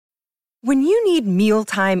When you need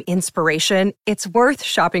mealtime inspiration, it's worth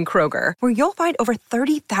shopping Kroger, where you'll find over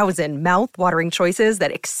 30,000 mouth-watering choices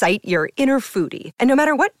that excite your inner foodie. And no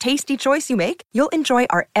matter what tasty choice you make, you'll enjoy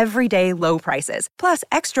our everyday low prices, plus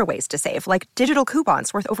extra ways to save, like digital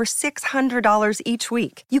coupons worth over $600 each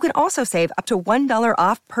week. You can also save up to $1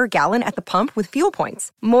 off per gallon at the pump with fuel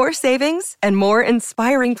points. More savings and more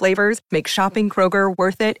inspiring flavors make shopping Kroger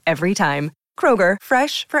worth it every time. Kroger,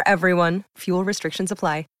 fresh for everyone. Fuel restrictions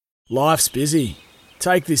apply. Life's busy.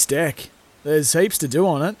 Take this deck. There's heaps to do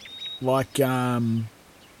on it, like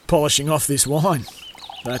polishing off this wine.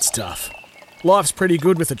 That's tough. Life's pretty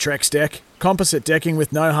good with a Trex deck. Composite decking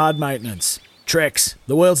with no hard maintenance. Trex,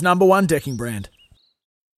 the world's #1 decking brand.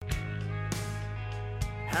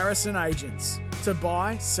 Harrison Agents. To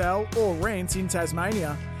buy, sell or rent in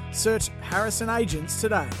Tasmania, search Harrison Agents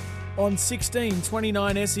today. On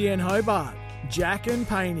 1629 SEN Hobart. Jack and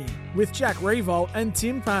Painey with Jack Revolt and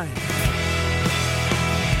Tim Payne.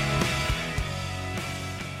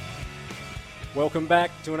 Welcome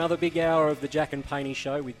back to another big hour of the Jack and Painey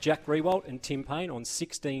Show with Jack Revolt and Tim Payne on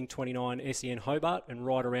 1629 SEN Hobart and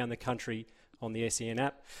right around the country on the SEN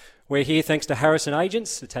app. We're here thanks to Harrison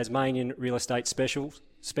Agents, the Tasmanian real estate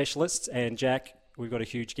specialists, and Jack, we've got a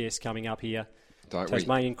huge guest coming up here.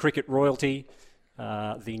 Tasmanian cricket royalty,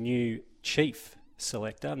 the new chief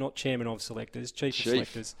selector, not chairman of selectors, chief of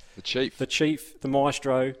selectors. The chief, the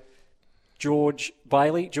maestro, George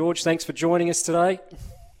Bailey. George, thanks for joining us today.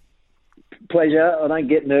 Pleasure. I don't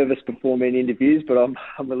get nervous before many interviews, but I'm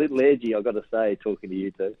a little edgy, I've got to say, talking to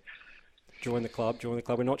you two. Join the club.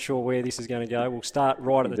 We're not sure where this is going to go. We'll start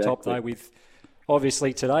right at the top, though, with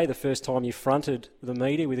obviously today, the first time you fronted the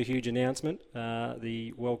media with a huge announcement.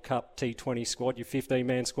 The World Cup T20 squad, your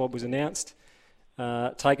 15-man squad was announced.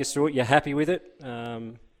 Take us through it. You're happy with it?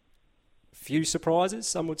 Few surprises,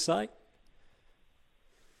 some would say.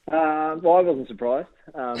 Well, I wasn't surprised.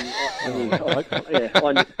 I had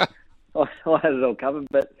it all covered,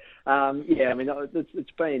 but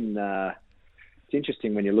it's been it's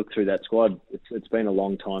interesting when you look through that squad. It's been a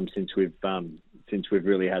long time since we've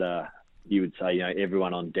really had you would say,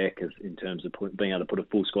 everyone on deck in terms of being able to put a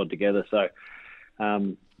full squad together. So.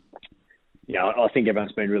 I think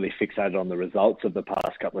everyone's been really fixated on the results of the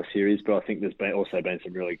past couple of series, but I think there's also been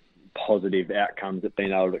some really positive outcomes that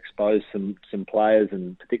being able to expose some players,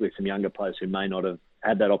 and particularly some younger players who may not have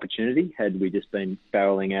had that opportunity had we just been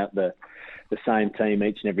barreling out the same team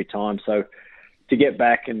each and every time. So to get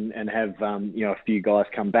back and have a few guys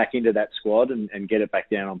come back into that squad and get it back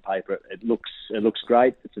down on paper, it looks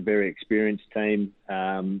great. It's a very experienced team.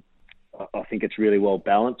 I think it's really well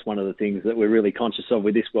balanced. One of the things that we're really conscious of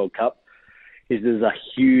with this World Cup is there's a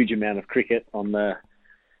huge amount of cricket on the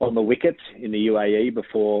wickets in the UAE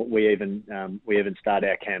before we even start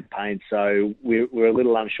our campaign. So we're a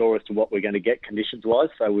little unsure as to what we're going to get conditions wise.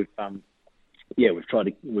 So we've tried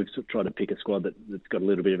to pick a squad that's got a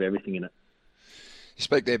little bit of everything in it. You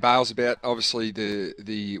speak there, Bales, about obviously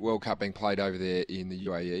the World Cup being played over there in the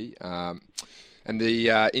UAE. And the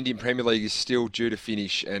Indian Premier League is still due to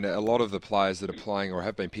finish, and a lot of the players that are playing or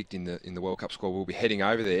have been picked in the World Cup squad will be heading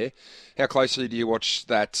over there. How closely do you watch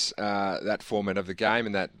that format of the game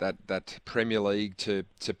and that Premier League to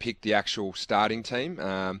pick the actual starting team?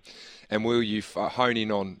 And will you hone in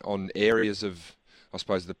on areas of, I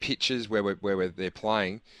suppose, the pitches where they're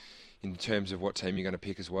playing in terms of what team you're going to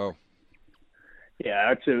pick as well?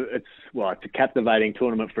 Yeah, it's a captivating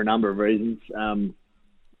tournament for a number of reasons.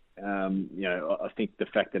 I think the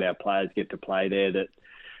fact that our players get to play there, that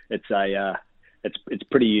it's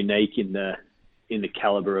pretty unique in the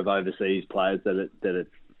caliber of overseas players that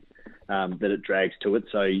it drags to it.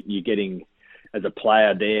 So you're getting, as a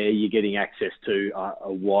player there, you're getting access to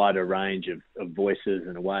a wider range of voices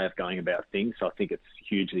and a way of going about things. So I think it's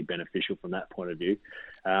hugely beneficial from that point of view.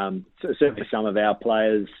 So certainly some of our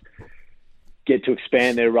players get to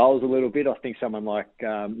expand their roles a little bit. I think someone like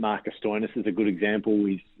Marcus Stoinis is a good example.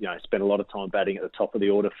 He's spent a lot of time batting at the top of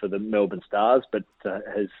the order for the Melbourne Stars, but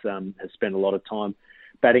has spent a lot of time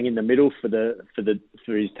batting in the middle for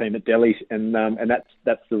his team at Delhi, and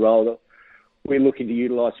that's the role that we're looking to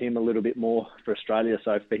utilise him a little bit more for Australia.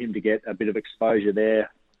 So for him to get a bit of exposure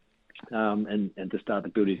there, and to start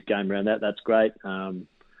to build his game around that's great.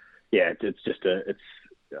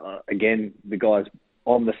 Again, the guys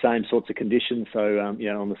on the same sorts of conditions, so on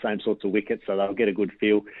the same sorts of wickets, so they'll get a good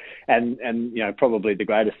feel. And probably the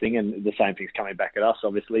greatest thing, and the same thing's coming back at us,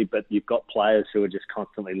 obviously, but you've got players who are just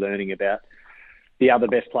constantly learning about the other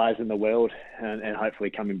best players in the world, and hopefully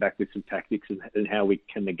coming back with some tactics and how we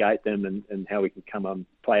can negate them, and how we can come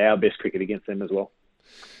play our best cricket against them as well.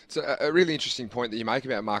 It's a really interesting point that you make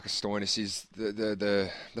about Marcus Stoinis is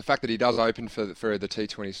the fact that he does open for the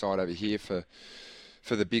T20 side over here for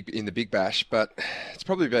the Big Bash, but it's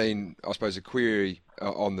probably been, I suppose, a query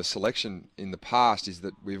on the selection in the past is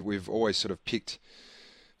that we've always sort of picked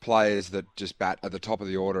players that just bat at the top of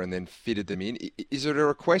the order and then fitted them in. Is it a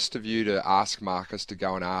request of you to ask Marcus to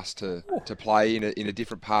go and ask to play in a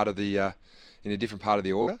different part of the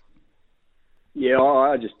order? Yeah,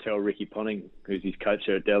 I just tell Ricky Ponting, who's his coach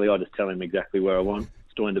here at Delhi, I just tell him exactly where I want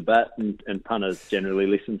Stoin to bat, and Punter generally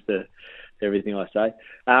listens to everything I say.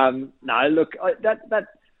 No, look,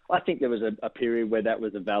 I think there was a period where that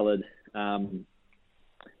was a valid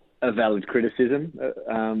criticism,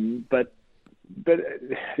 but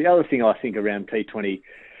the other thing I think around T20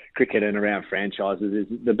 cricket and around franchises is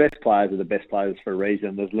the best players are the best players for a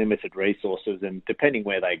reason. There's limited resources, and depending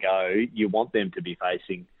where they go, you want them to be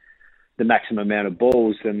facing the maximum amount of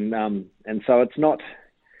balls, and so it's not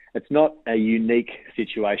a unique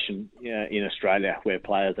situation in Australia where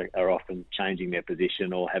players are often changing their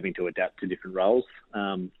position or having to adapt to different roles.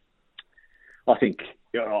 I think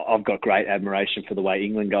I've got great admiration for the way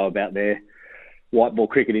England go about their white ball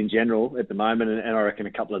cricket in general at the moment, and I reckon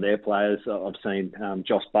a couple of their players, I've seen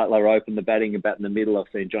Joss Butler open the batting and bat in the middle.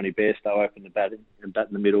 I've seen Johnny Bairstow open the batting and bat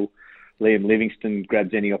in the middle. Liam Livingstone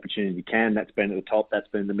grabs any opportunity he can. That's been at the top. That's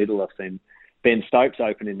been in the middle. I've seen Ben Stokes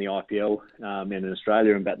open in the IPL and in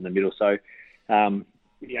Australia and bat in the middle. So, I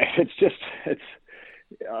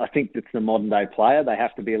think it's the modern day player. They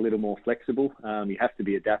have to be a little more flexible. You have to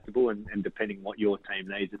be adaptable, and depending what your team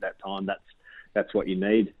needs at that time, that's what you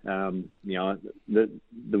need. The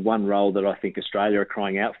one role that I think Australia are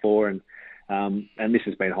crying out for, and this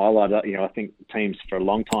has been highlighted. I think teams for a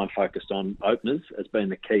long time focused on openers as being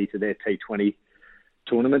the key to their T20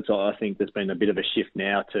 tournaments. I think there's been a bit of a shift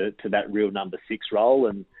now to that real number 6 role,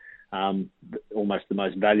 and almost the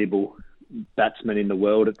most valuable batsmen in the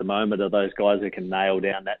world at the moment are those guys who can nail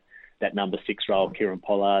down that number 6 role. Kieran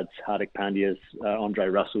Pollard's, Hardik Pandya's, Andre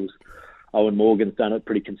Russell's, Owen Morgan's done it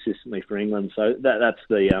pretty consistently for England. So that's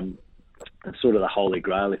sort of the holy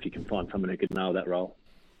grail if you can find someone who could nail that role.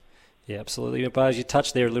 Yeah, absolutely. Baz, you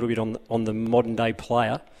touched there a little bit on the modern day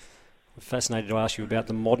player. I'm fascinated to ask you about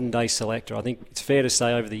the modern day selector. I think it's fair to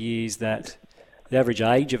say over the years that the average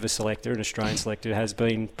age of a selector, an Australian selector, has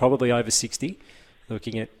been probably over 60.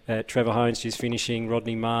 Looking at Trevor Holmes just finishing,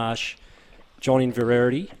 Rodney Marsh, John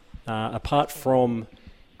Inverarity. Apart from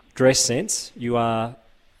dress sense, you are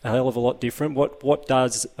a hell of a lot different. What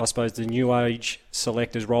does, I suppose, the new age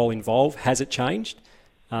selector's role involve? Has it changed?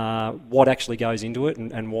 What actually goes into it,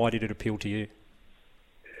 and why did it appeal to you?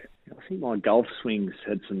 I think my golf swings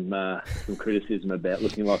had some criticism about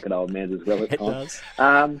looking like an old man as well at times. It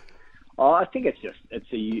does. I think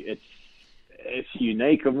it's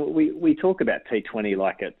unique. We talk about T20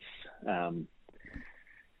 like it's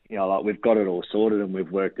like we've got it all sorted and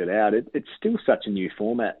we've worked it out. It's still such a new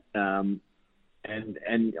format, and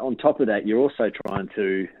on top of that, you're also trying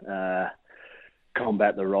to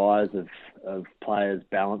combat the rise of players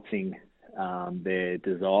balancing their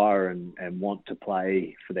desire and want to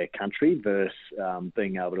play for their country versus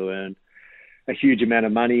being able to earn a huge amount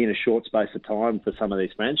of money in a short space of time for some of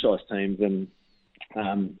these franchise teams. And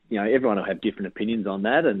everyone will have different opinions on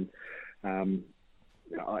that. And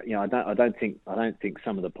I don't think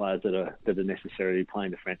some of the players that are necessarily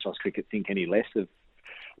playing the franchise cricket think any less of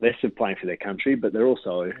playing for their country, but they're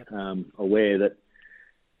also aware that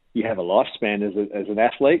you have a lifespan as an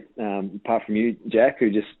athlete, apart from you, Jack,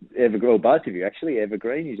 who just both of you actually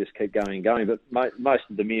evergreen. You just keep going and going. But most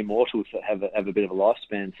of the mere mortals that have a bit of a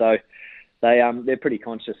lifespan, so they're pretty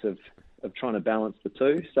conscious of trying to balance the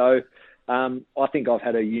two. So I think I've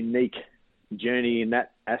had a unique journey in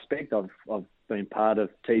that aspect. I've been part of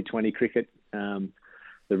T20 cricket, the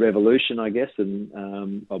revolution, I guess,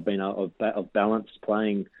 and I've balanced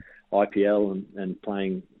playing IPL and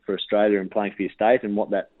playing for Australia and playing for your state and what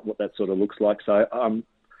that sort of looks like. So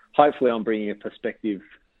hopefully I'm bringing a perspective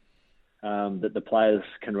that the players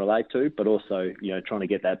can relate to, but also trying to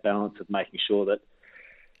get that balance of making sure that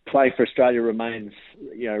playing for Australia remains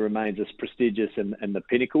as prestigious and the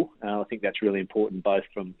pinnacle. I think that's really important, both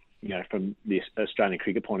from the Australian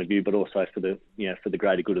cricket point of view, but also for the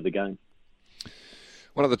greater good of the game.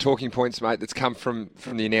 One of the talking points, mate, that's come from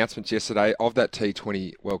the announcements yesterday of that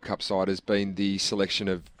T20 World Cup side has been the selection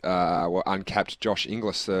of uncapped Josh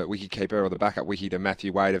Inglis, the wicketkeeper or the backup wicket to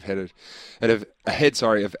Matthew Wade, ahead of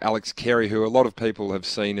Alex Carey, who a lot of people have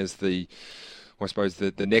seen as the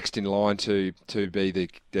next in line to be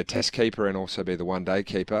the test keeper and also be the one-day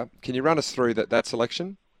keeper. Can you run us through that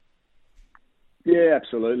selection? Yeah,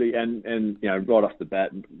 absolutely. And right off the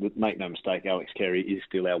bat, make no mistake, Alex Carey is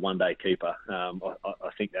still our one-day keeper. I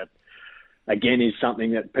think that, again, is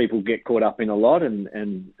something that people get caught up in a lot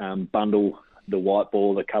and bundle the white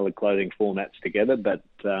ball, the coloured clothing formats together. But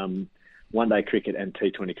one-day cricket and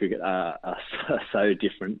T20 cricket are so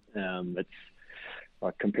different. It's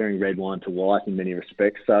like comparing red wine to white in many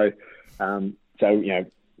respects. So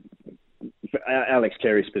for Alex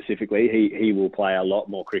Carey specifically, he will play a lot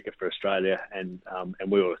more cricket for Australia, and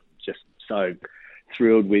we were just so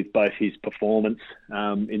thrilled with both his performance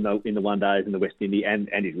in the one days in the West Indies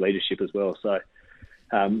and his leadership as well. So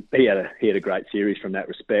he had a great series from that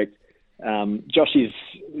respect. Josh is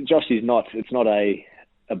not. It's not a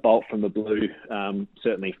bolt from the blue.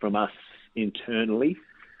 Certainly from us internally,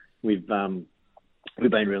 we've been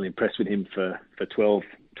really impressed with him for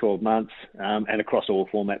 12 months, and across all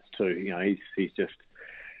formats too. He's just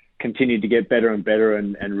continued to get better and better,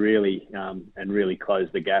 and really close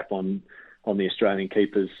the gap on the Australian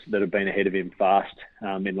keepers that have been ahead of him fast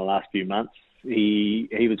in the last few months. He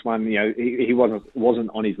was one. He wasn't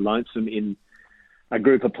on his lonesome in a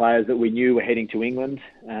group of players that we knew were heading to England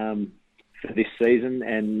for this season,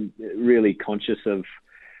 and really conscious of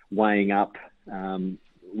weighing up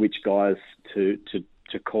which guys to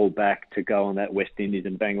call back to go on that West Indies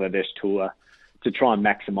and Bangladesh tour to try and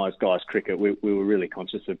maximise guys' cricket. We were really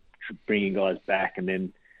conscious of bringing guys back and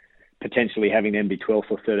then potentially having them be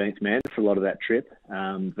 12th or 13th man for a lot of that trip,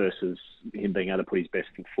 versus him being able to put his best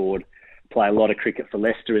foot forward, play a lot of cricket for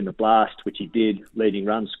Leicester in the Blast, which he did, leading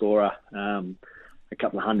run scorer, a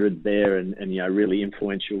couple of hundreds there, and really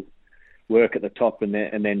influential work at the top, and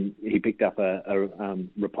then he picked up a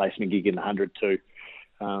replacement gig in the 100 too.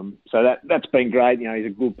 So that's been great. He's a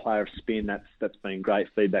good player of spin. That's been great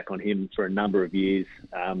feedback on him for a number of years.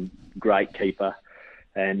 Great keeper.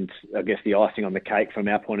 And I guess the icing on the cake from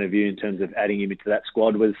our point of view in terms of adding him into that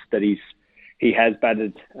squad was that he has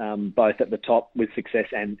batted both at the top with success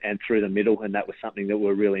and through the middle, and that was something that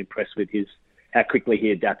we're really impressed with, how quickly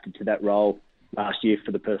he adapted to that role last year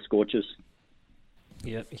for the Perth Scorchers.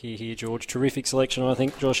 Yeah, here, George. Terrific selection, I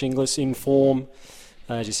think. Josh Inglis in form.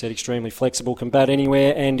 As you said, extremely flexible, can bat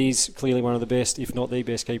anywhere, and is clearly one of the best, if not the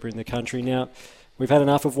best keeper in the country. Now, we've had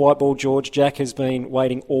enough of white ball, George. Jack has been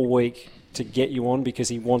waiting all week to get you on because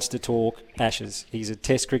he wants to talk Ashes. He's a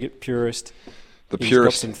Test cricket purist. He's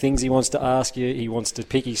got some things he wants to ask you. He wants to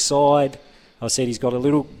pick his side. I said he's got a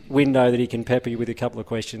little window that he can pepper you with a couple of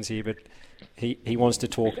questions here, but he wants to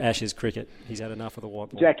talk Ashes cricket. He's had enough of the white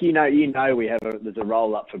ball. Jack, there's a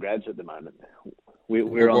roll up for grabs at the moment.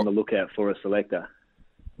 We're on the lookout for a selector.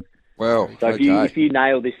 Well, so okay. if you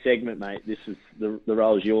nail this segment, mate, this is the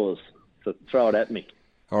role's yours. So throw it at me.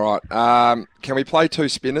 All right. Can we play two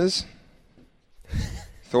spinners?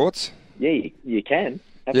 Thoughts? Yeah, you can.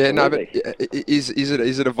 Absolutely. Yeah, no, but is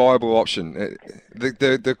it a viable option?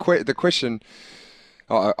 The question.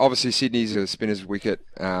 Obviously, Sydney's a spinner's wicket.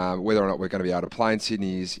 Whether or not we're going to be able to play in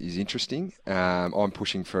Sydney is interesting. I'm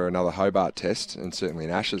pushing for another Hobart Test, and certainly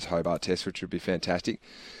an Ashes Hobart Test, which would be fantastic.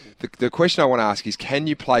 The question I want to ask is, can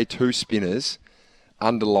you play two spinners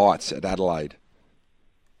under lights at Adelaide?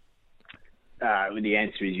 The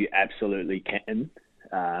answer is you absolutely can.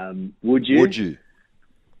 Would you? Would you?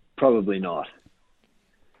 Probably not.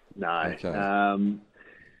 No. Okay.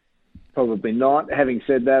 Probably not. Having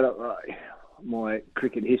said that, my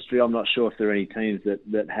cricket history, I'm not sure if there are any teams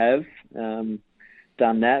that have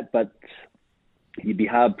done that, but you'd be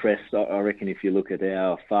hard-pressed, I reckon, if you look at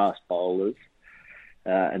our fast bowlers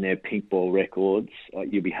and their pink ball records,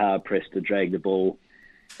 you'd be hard-pressed to drag the ball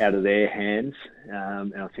out of their hands.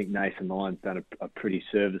 And I think Nathan Lyon's done a pretty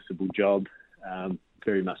serviceable job,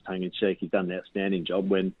 very much tongue-in-cheek. He's done an outstanding job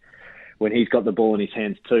when he's got the ball in his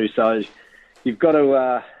hands too. So you've got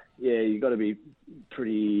to be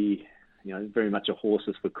pretty... very much a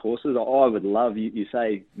horses for courses. I would love, you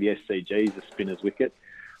say the SCG is a spinner's wicket.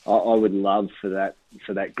 I would love for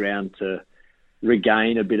that ground to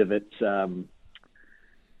regain a bit of its,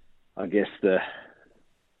 I guess the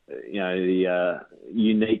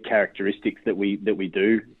unique characteristics that we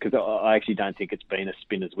do. Because I actually don't think it's been a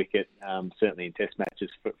spinner's wicket, certainly in Test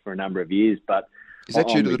matches for a number of years. But is that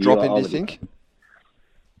due to the drop-in? Do you think?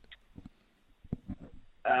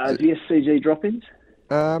 The SCG drop-ins.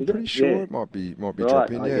 I'm pretty sure it might be right,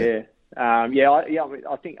 drop-in. Yeah. I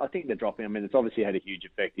think the drop-in. I mean, it's obviously had a huge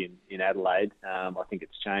effect in Adelaide. I think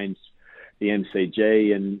it's changed the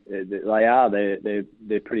MCG, and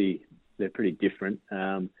they're pretty different.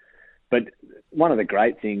 But one of the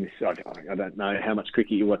great things, I don't know how much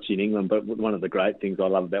cricket you watch in England, but one of the great things I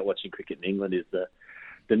love about watching cricket in England is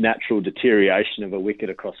the natural deterioration of a wicket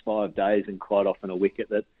across 5 days, and quite often a wicket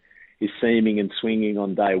that seaming and swinging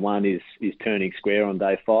on day one is turning square on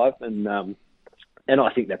day 5, and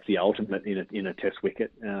I think that's the ultimate in a Test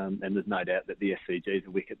wicket, and there's no doubt that the SCG is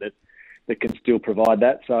a wicket that can still provide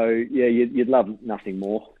that. So yeah, you'd love nothing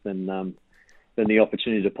more than the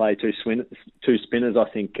opportunity to play two spinners. I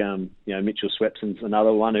think Mitchell Swepson's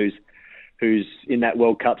another one who's in that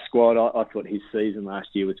World Cup squad. I thought his season last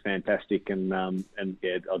year was fantastic, and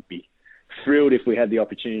yeah, I'd be thrilled if we had the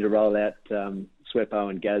opportunity to roll out Swepo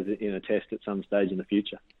and Gaz in a Test at some stage in the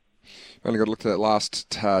future. We've only got to look at that last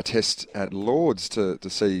Test at Lords to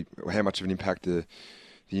see how much of an impact the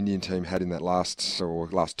Indian team had in that last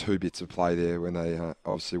 2 bits of play there when they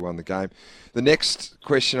obviously won the game. The next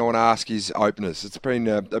question I want to ask is openers. It's been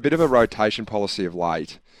a bit of a rotation policy of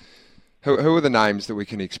late. Who are the names that we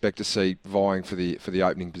can expect to see vying for the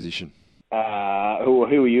opening position? Who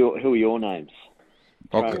are your names?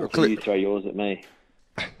 You throw yours at me.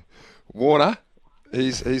 Warner,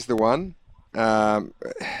 he's the one.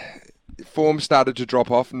 Form started to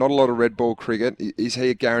drop off. Not a lot of red ball cricket. Is he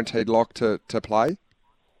a guaranteed lock to play?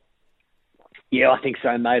 Yeah, I think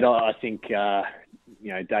so, mate. I think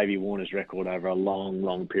Davey Warner's record over a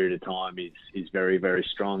long period of time is very, very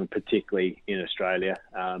strong, particularly in Australia,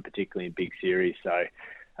 particularly in big series. So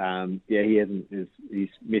he's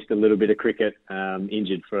missed a little bit of cricket,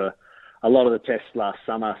 injured for a lot of the tests last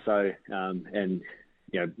summer. So and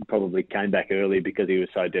probably came back early because he was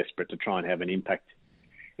so desperate to try and have an impact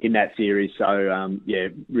in that series. So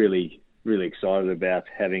really excited about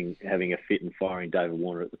having a fit and firing David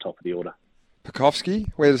Warner at the top of the order. Pucovski,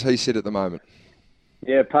 where does he sit at the moment?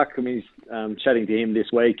 Yeah, Puck. I mean, he's chatting to him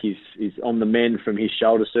this week. He's on the mend from his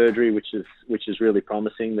shoulder surgery, which is really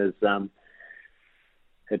promising. There's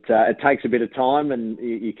it takes a bit of time, and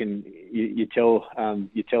you tell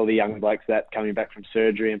the young blokes that coming back from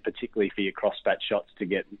surgery, and particularly for your cross bat shots to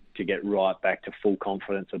get right back to full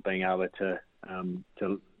confidence of being able to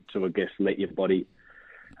I guess let your body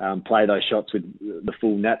play those shots with the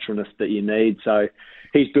full naturalness that you need. So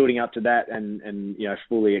he's building up to that, and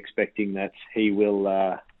fully expecting that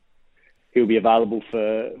he'll be available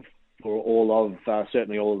for all of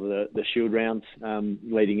certainly all of the Shield rounds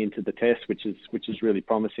leading into the Test, which is really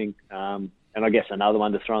promising. And I guess another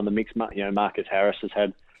one to throw in the mix, Marcus Harris has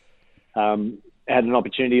had an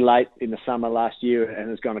opportunity late in the summer last year and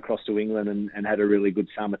has gone across to England and had a really good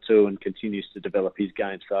summer too, and continues to develop his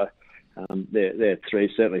game. So they're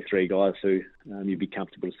certainly three guys who you'd be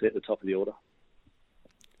comfortable to see at the top of the order.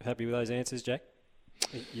 Happy with those answers, Jack?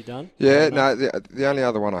 You done? Yeah, no, the only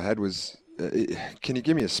other one I had was, can you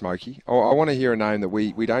give me a smoky? I want to hear a name that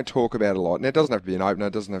we don't talk about a lot. And it doesn't have to be an opener,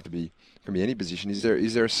 it doesn't have to be, can be any position. Is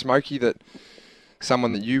there a smoky that,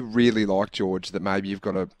 someone that you really like, George, that maybe you've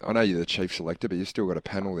got I know you're the chief selector, but you've still got a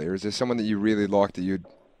panel there. Is there someone that you really like that you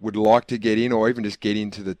would like to get in, or even just get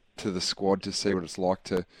into the squad to see what it's like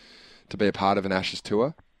to be a part of an Ashes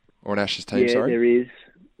tour? Or an Ashes team, yeah, sorry? There is.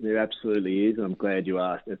 There absolutely is, and I'm glad you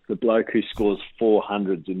asked. It's the bloke who scores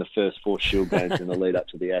 400s in the first 4 Shield games in the lead up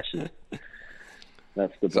to the Ashes.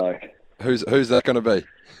 That's the bloke. Who's that going to be?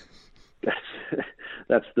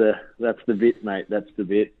 That's the bit, mate. That's the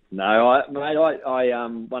bit. No, I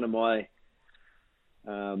one of my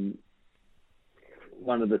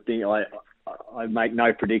one of the things I make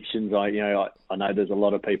no predictions. I know there's a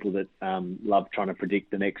lot of people that love trying to predict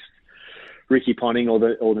the next Ricky Ponting or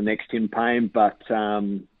the next Tim Payne, but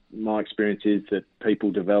my experience is that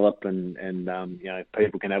people develop and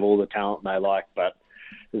people can have all the talent they like, but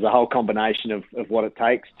there's a whole combination of what it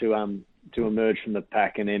takes to emerge from the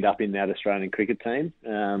pack and end up in that Australian cricket team.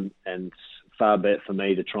 And far be it for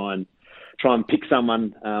me to try and pick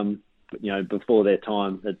someone before their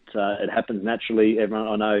time. It happens naturally. Everyone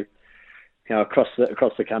I know, across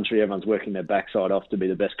the country, everyone's working their backside off to be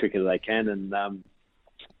the best cricketer they can, and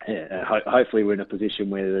hopefully we're in a position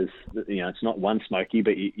where there's, it's not one smoky,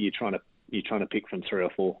 but you're trying to pick from 3 or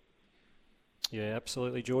 4. Yeah,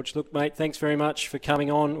 absolutely, George. Look, mate, thanks very much for coming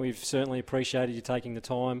on. We've certainly appreciated you taking the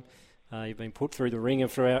time. You've been put through the ringer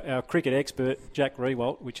for our cricket expert, Jack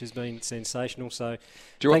Riewoldt, which has been sensational. So,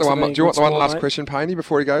 do you want the one last question, Paney,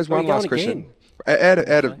 before he goes? One last question.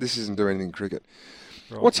 This isn't doing anything in cricket.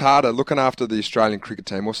 Right. What's harder, looking after the Australian cricket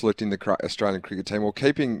team or selecting the Australian cricket team, or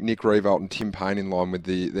keeping Nick Riewoldt and Tim Payne in line with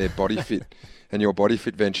their body fit and your body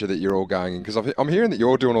fit venture that you're all going in? Because I'm hearing that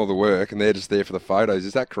you're doing all the work and they're just there for the photos.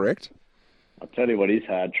 Is that correct? I'll tell you what is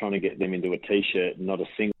hard, trying to get them into a T-shirt and not a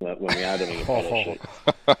singlet when we are doing a photo shoot.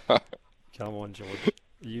 Come on, George.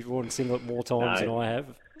 You've worn singlet more times than I have.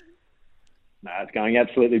 No, it's going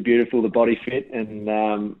absolutely beautiful, the body fit. And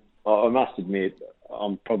I must admit,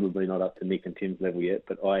 I'm probably not up to Nick and Tim's level yet,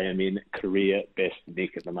 but I am in career best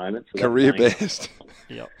Nick at the moment. So career best?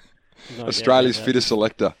 Yep. No Australia's doubt about fittest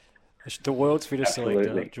selector. The world's fittest Absolutely.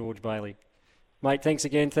 selector, George Bailey. Mate, thanks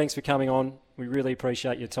again. Thanks for coming on. We really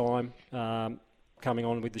appreciate your time coming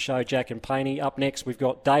on with the show, Jack and Painey. Up next, we've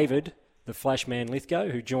got David, the Flashman Lithgow,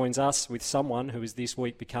 who joins us with someone who has this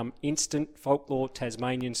week become instant folklore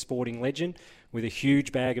Tasmanian sporting legend with a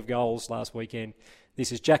huge bag of goals last weekend.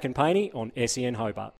 This is Jack and Painey on SEN Hobart.